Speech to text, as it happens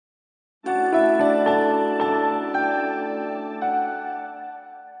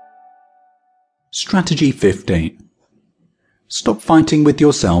Strategy 15. Stop fighting with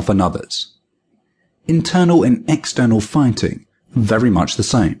yourself and others. Internal and external fighting are very much the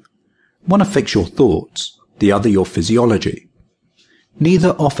same. One affects your thoughts, the other your physiology.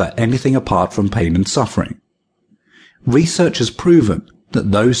 Neither offer anything apart from pain and suffering. Research has proven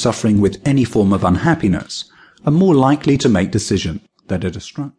that those suffering with any form of unhappiness are more likely to make decisions that are destructive.